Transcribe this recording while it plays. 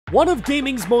One of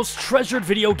gaming's most treasured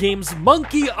video games,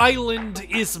 Monkey Island,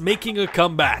 is making a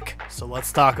comeback. So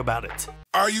let's talk about it.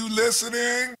 Are you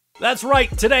listening? That's right,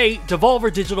 today,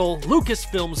 Devolver Digital,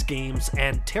 Lucasfilms Games,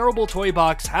 and Terrible Toy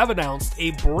Box have announced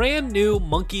a brand new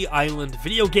Monkey Island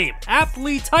video game,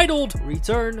 aptly titled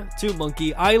Return to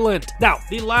Monkey Island. Now,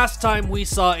 the last time we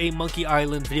saw a Monkey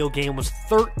Island video game was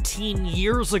 13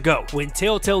 years ago, when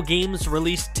Telltale Games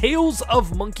released Tales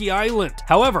of Monkey Island.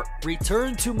 However,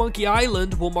 Return to Monkey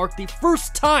Island will mark the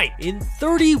first time in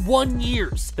 31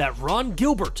 years that Ron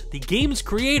Gilbert, the game's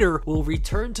creator, will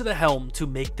return to the helm to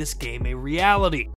make this game a reality.